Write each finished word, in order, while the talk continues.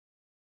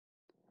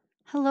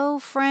Hello,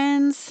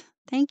 friends.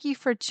 Thank you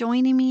for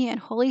joining me at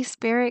Holy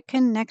Spirit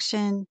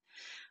Connection.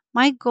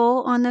 My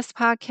goal on this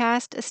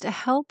podcast is to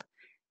help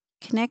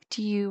connect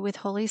you with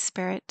Holy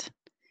Spirit.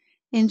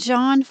 In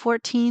John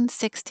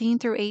 14:16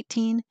 through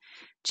 18,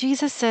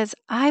 Jesus says,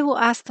 I will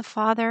ask the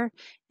Father,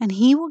 and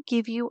he will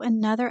give you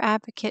another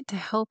advocate to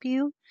help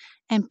you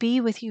and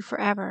be with you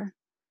forever.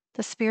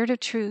 The Spirit of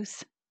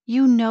truth.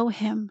 You know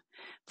him,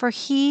 for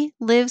he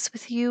lives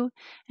with you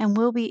and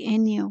will be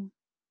in you.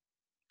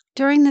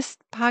 During this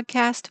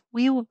podcast,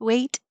 we will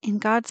wait in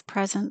God's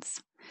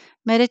presence,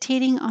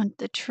 meditating on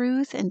the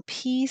truth and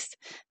peace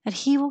that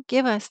He will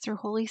give us through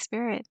Holy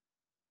Spirit.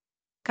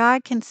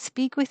 God can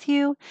speak with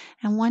you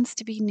and wants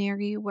to be near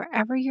you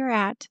wherever you're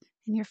at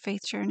in your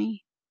faith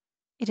journey.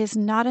 It is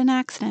not an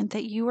accident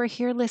that you are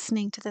here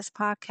listening to this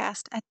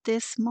podcast at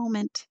this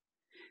moment.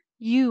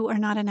 You are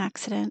not an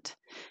accident,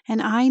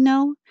 and I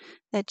know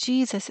that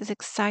Jesus is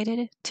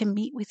excited to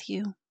meet with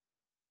you.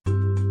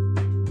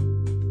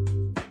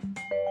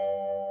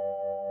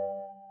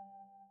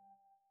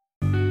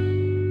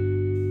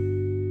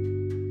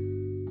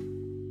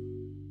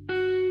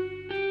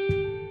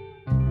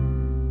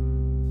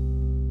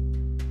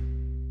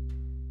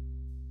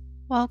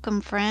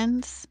 Welcome,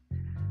 friends.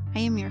 I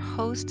am your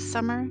host,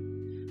 Summer.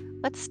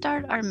 Let's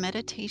start our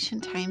meditation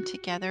time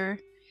together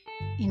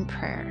in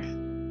prayer.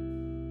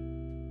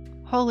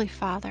 Holy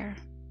Father,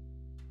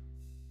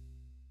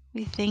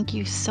 we thank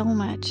you so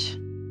much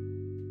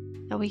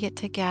that we get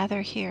to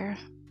gather here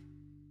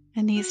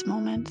in these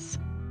moments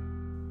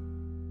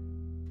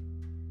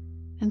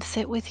and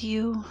sit with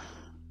you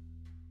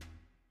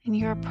in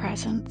your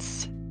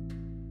presence.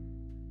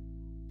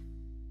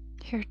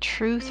 Hear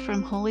truth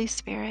from Holy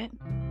Spirit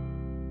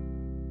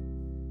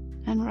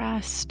and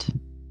rest.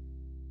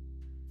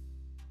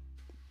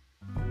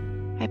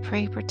 I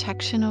pray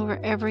protection over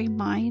every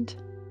mind,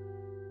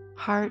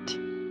 heart,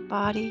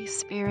 body,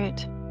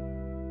 spirit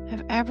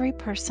of every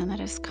person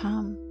that has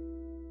come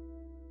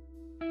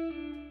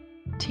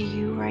to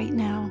you right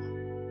now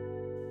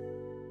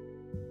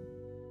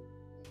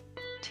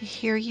to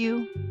hear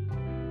you,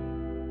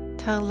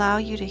 to allow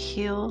you to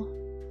heal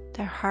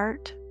their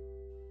heart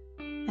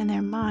and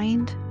their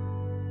mind.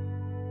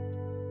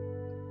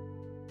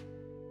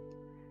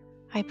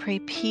 I pray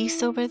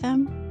peace over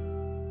them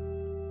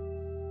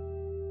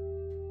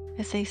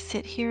as they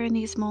sit here in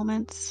these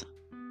moments,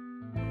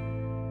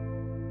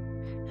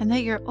 and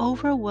that your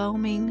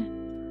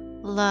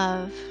overwhelming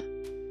love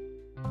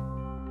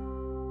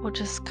will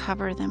just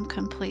cover them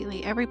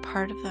completely, every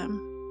part of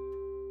them.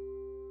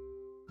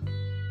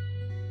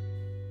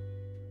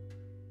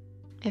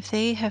 If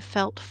they have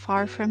felt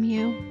far from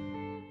you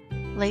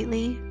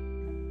lately,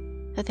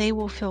 that they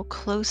will feel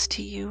close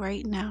to you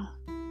right now.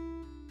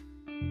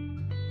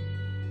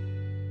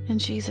 In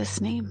Jesus'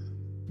 name,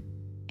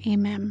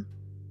 amen.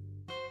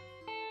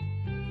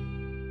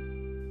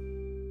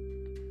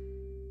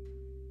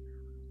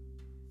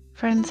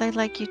 Friends, I'd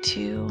like you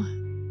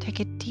to take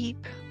a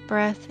deep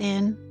breath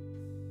in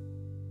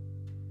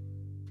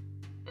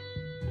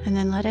and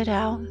then let it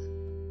out.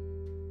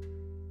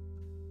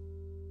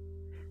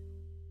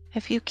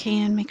 If you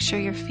can, make sure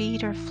your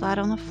feet are flat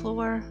on the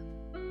floor.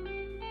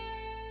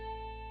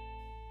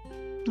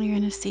 You're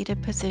in a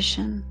seated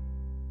position.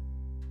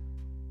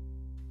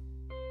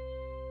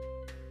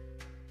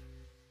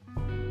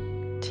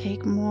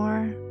 Take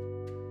more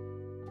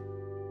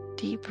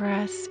deep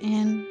breaths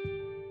in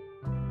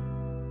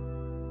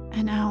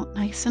and out,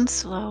 nice and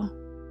slow.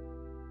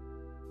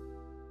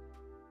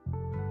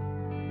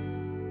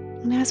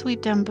 And as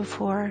we've done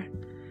before,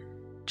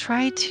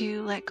 try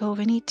to let go of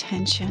any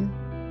tension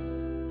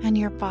in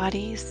your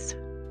bodies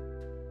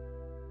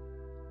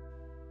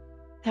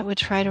that would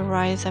try to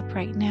rise up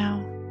right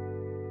now.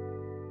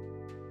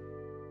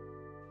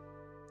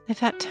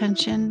 If that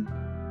tension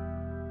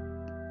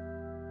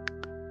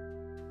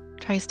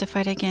tries to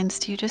fight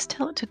against you, just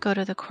tell it to go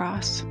to the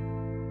cross.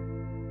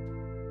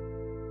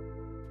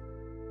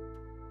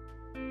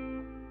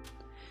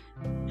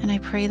 And I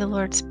pray the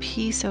Lord's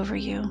peace over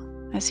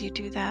you as you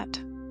do that,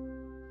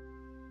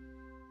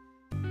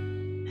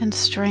 and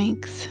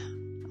strength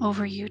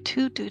over you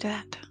to do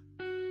that.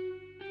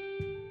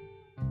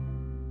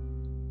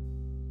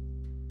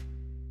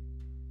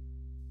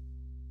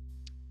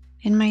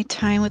 In my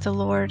time with the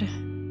Lord,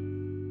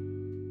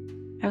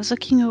 I was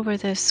looking over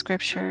this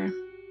scripture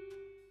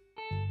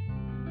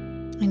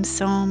in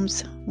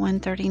Psalms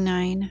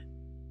 139,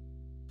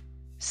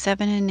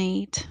 7 and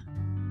 8,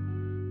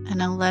 and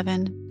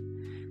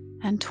 11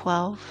 and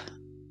 12.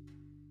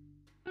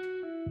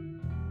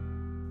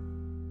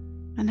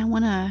 And I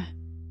want to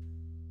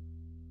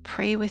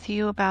pray with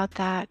you about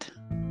that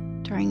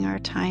during our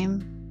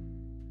time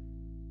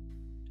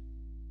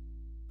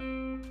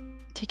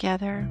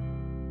together.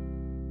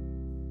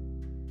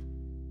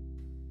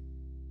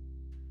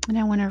 And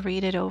I want to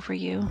read it over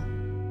you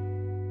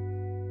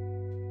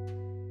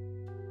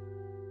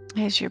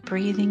as you're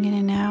breathing in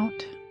and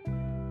out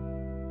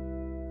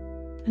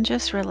and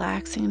just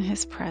relaxing in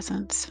His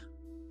presence.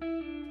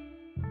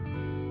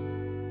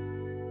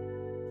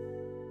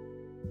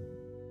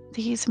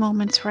 These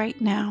moments right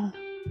now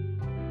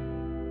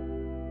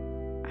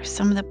are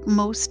some of the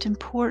most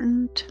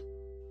important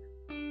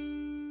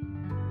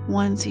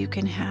ones you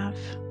can have.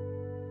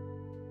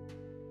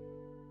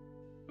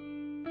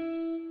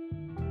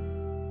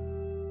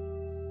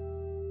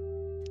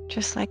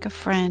 Just like a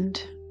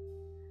friend,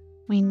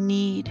 we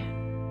need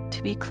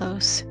to be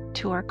close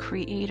to our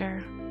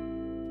Creator,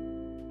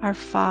 our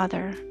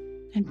Father,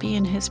 and be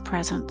in His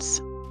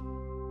presence.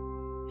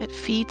 It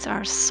feeds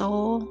our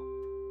soul,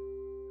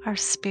 our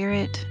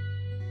spirit.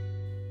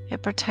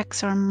 It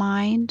protects our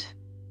mind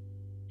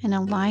and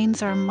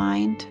aligns our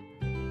mind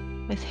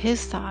with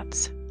His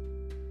thoughts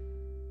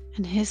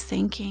and His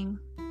thinking,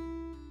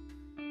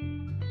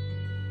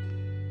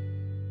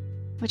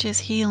 which is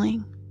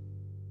healing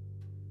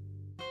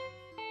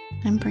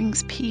and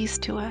brings peace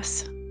to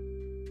us.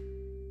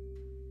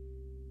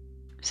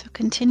 So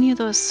continue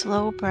those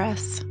slow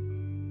breaths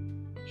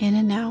in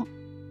and out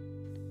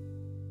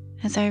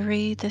as I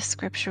read this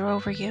scripture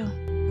over you.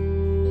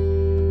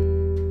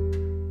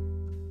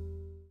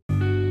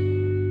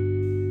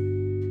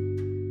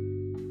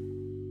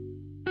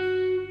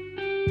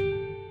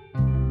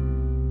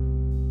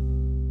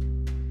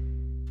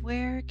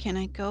 Where can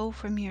I go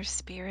from your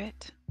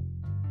spirit?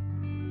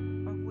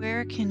 Or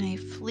where can I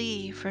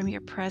flee from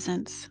your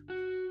presence?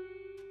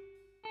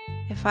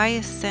 If I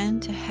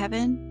ascend to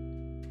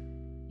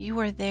heaven, you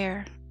are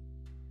there.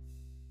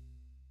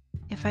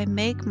 If I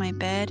make my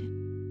bed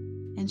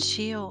in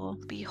Sheol,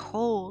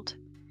 behold,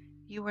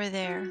 you are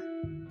there.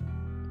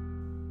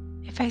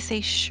 If I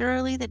say,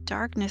 surely the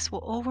darkness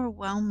will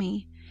overwhelm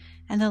me,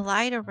 and the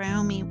light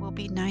around me will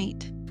be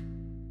night,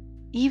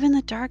 even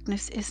the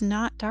darkness is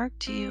not dark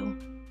to you,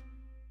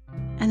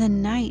 and the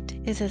night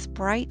is as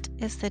bright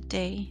as the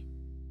day.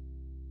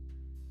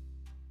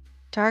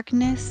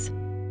 Darkness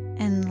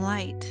and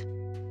light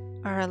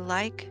are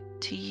alike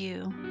to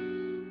you.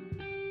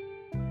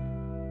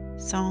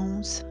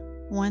 Psalms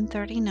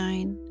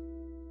 139,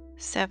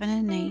 7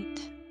 and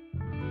 8,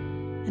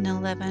 and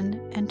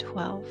 11 and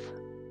 12.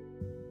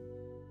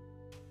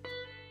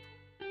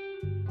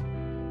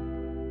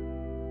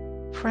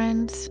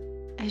 Friends,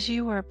 as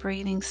you are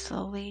breathing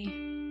slowly,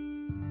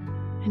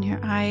 and your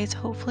eyes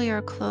hopefully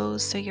are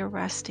closed so you're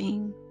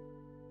resting,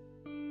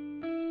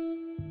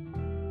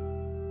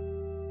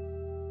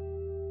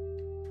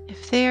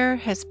 if there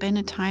has been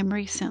a time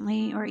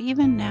recently, or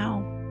even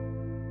now,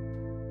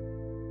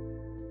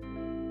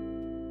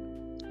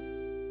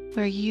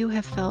 where you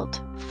have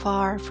felt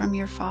far from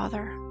your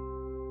Father,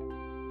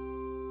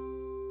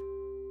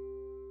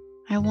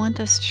 I want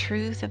this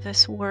truth of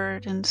this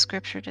word in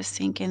Scripture to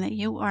sink in, that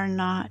you are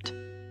not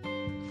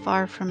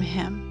far from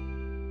Him.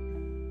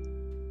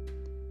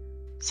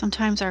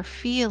 Sometimes our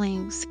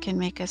feelings can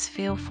make us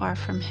feel far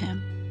from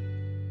Him,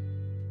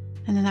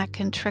 and then that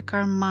can trick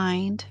our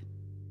mind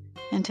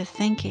into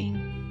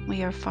thinking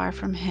we are far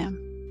from Him.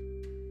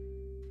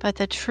 But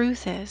the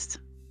truth is,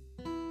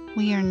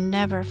 we are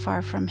never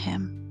far from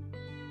Him,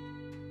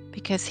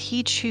 because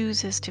He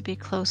chooses to be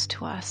close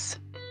to us.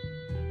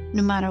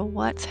 No matter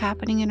what's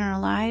happening in our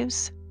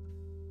lives,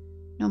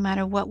 no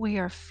matter what we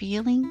are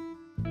feeling,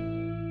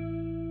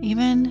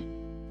 even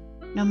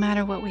no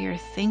matter what we are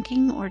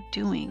thinking or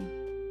doing,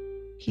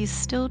 He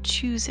still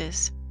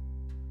chooses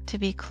to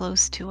be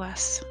close to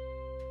us.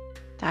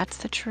 That's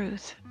the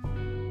truth.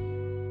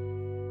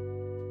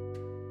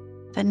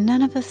 That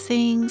none of the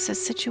things, the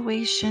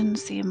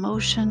situations, the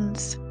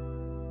emotions,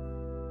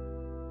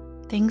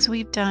 things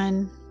we've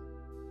done,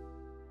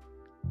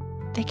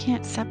 they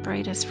can't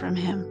separate us from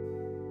Him.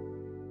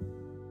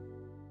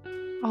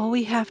 All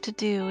we have to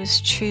do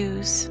is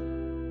choose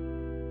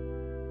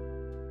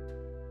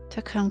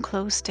to come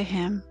close to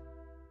Him.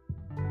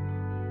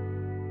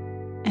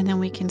 And then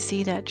we can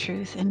see that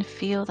truth and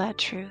feel that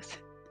truth.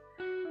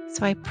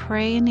 So I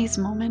pray in these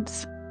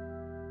moments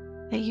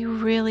that you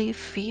really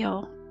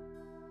feel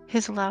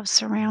His love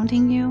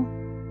surrounding you,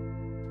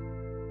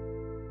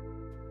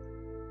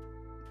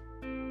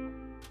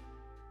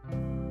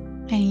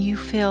 and you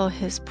feel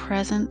His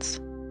presence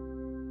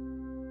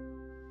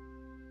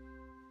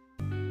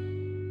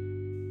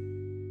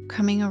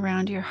coming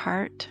around your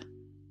heart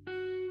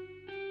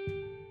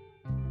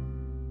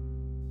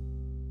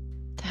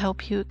to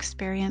help you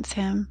experience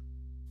Him,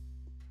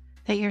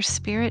 that your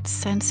spirit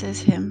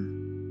senses Him.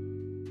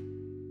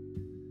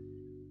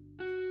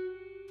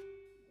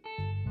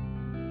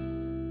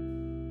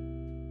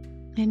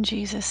 In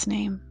Jesus'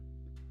 name.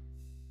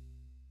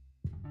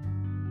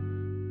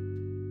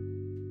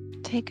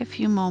 Take a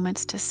few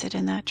moments to sit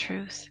in that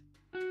truth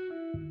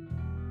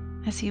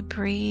as you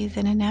breathe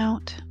in and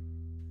out.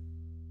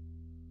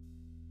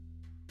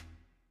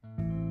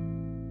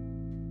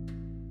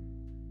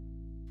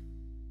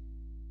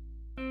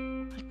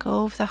 Let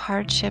go of the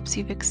hardships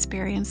you've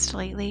experienced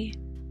lately.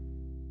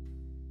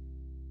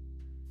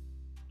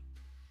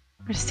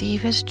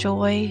 Receive His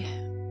joy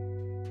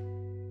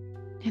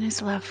and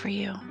His love for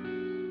you.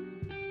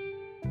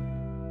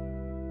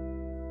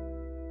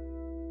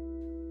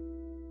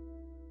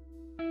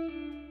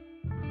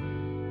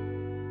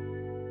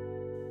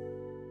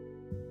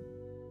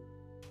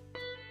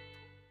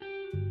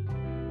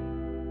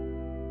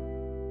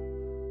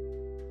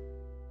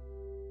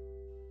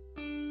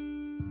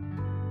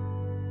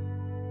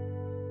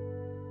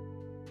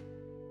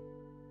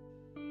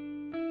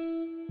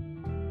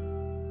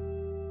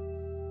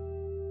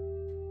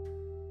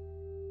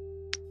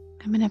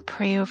 I'm going to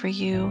pray over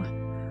you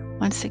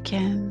once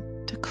again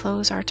to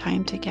close our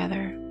time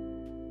together.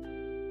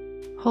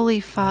 Holy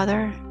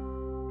Father,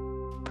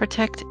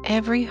 protect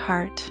every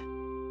heart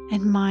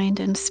and mind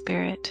and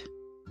spirit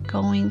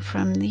going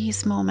from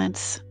these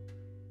moments.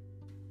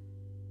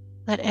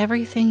 Let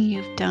everything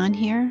you've done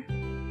here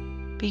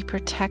be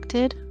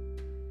protected,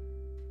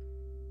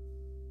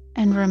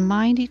 and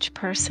remind each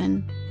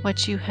person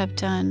what you have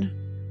done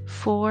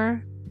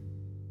for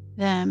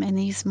them in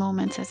these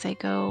moments as they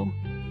go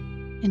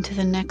into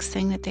the next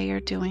thing that they are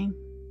doing.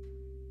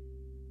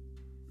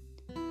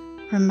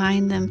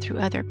 Remind them through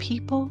other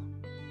people.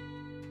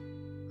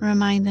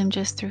 Remind them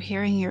just through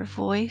hearing your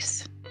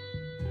voice.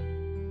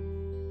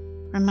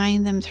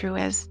 Remind them through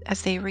as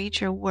they read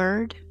your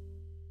word.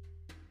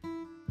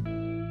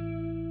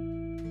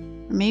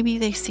 Or maybe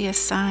they see a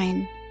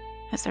sign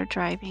as they're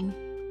driving.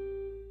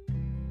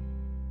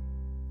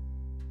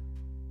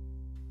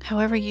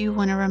 However you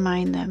want to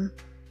remind them,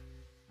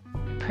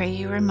 pray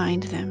you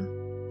remind them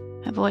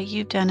of what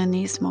you've done in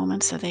these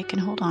moments so they can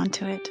hold on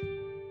to it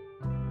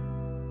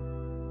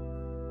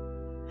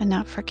and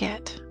not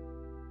forget.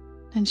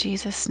 In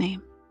Jesus'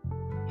 name,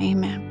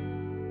 amen.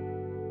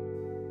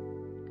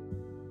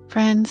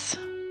 Friends,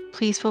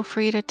 please feel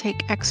free to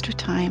take extra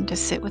time to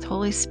sit with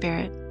Holy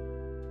Spirit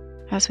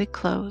as we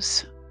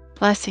close.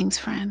 Blessings,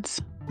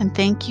 friends, and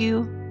thank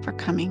you for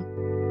coming.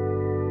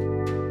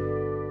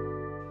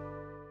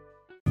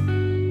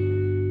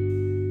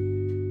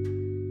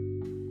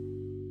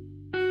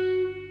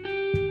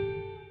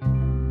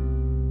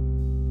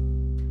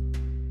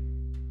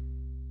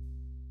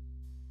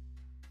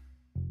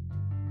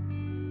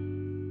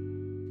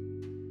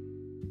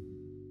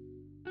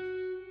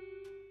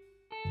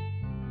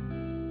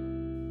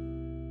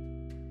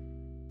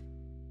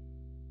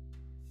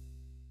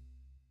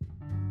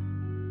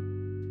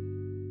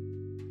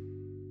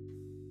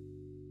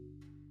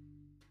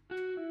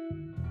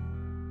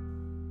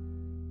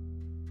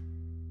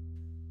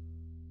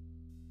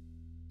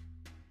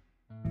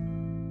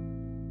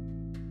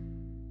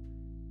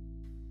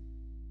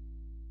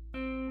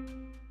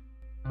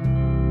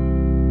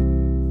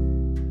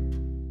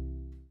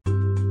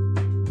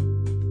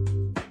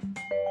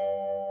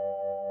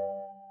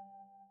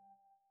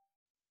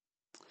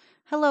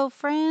 Hello,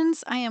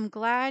 friends. I am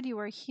glad you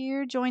are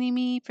here joining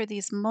me for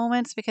these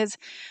moments because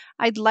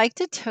I'd like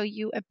to tell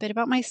you a bit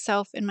about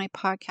myself and my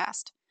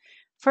podcast.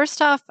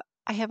 First off,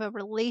 I have a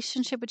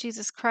relationship with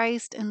Jesus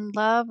Christ and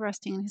love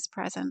resting in his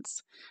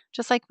presence,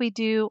 just like we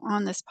do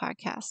on this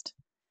podcast.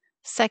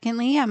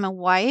 Secondly, I'm a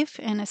wife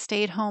and a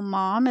stay-at-home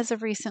mom as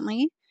of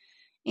recently,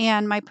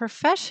 and my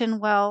profession,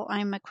 well,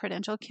 I'm a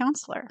credentialed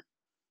counselor.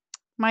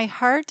 My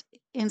heart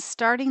in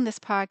starting this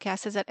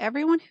podcast is that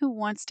everyone who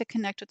wants to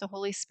connect with the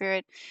Holy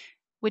Spirit,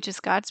 which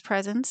is God's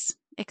presence,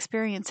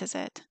 experiences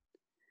it.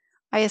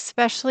 I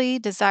especially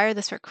desire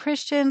this for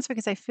Christians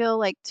because I feel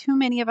like too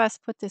many of us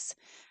put this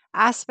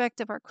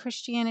aspect of our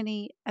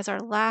Christianity as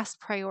our last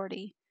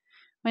priority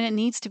when it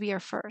needs to be our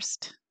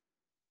first.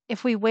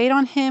 If we wait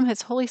on him,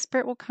 his Holy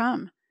Spirit will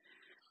come.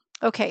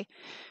 Okay,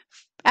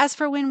 as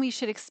for when we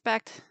should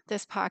expect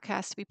this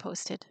podcast to be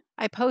posted,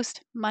 I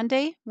post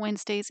Monday,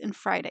 Wednesdays, and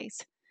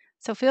Fridays.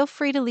 So feel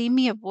free to leave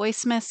me a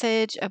voice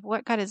message of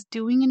what God is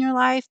doing in your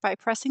life by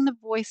pressing the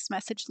voice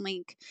message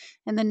link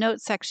in the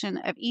notes section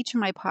of each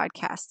of my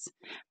podcasts.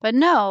 But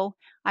no,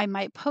 I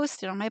might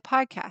post it on my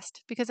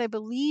podcast because I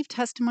believe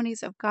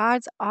testimonies of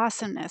God's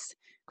awesomeness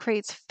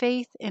creates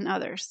faith in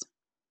others.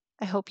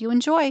 I hope you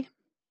enjoy.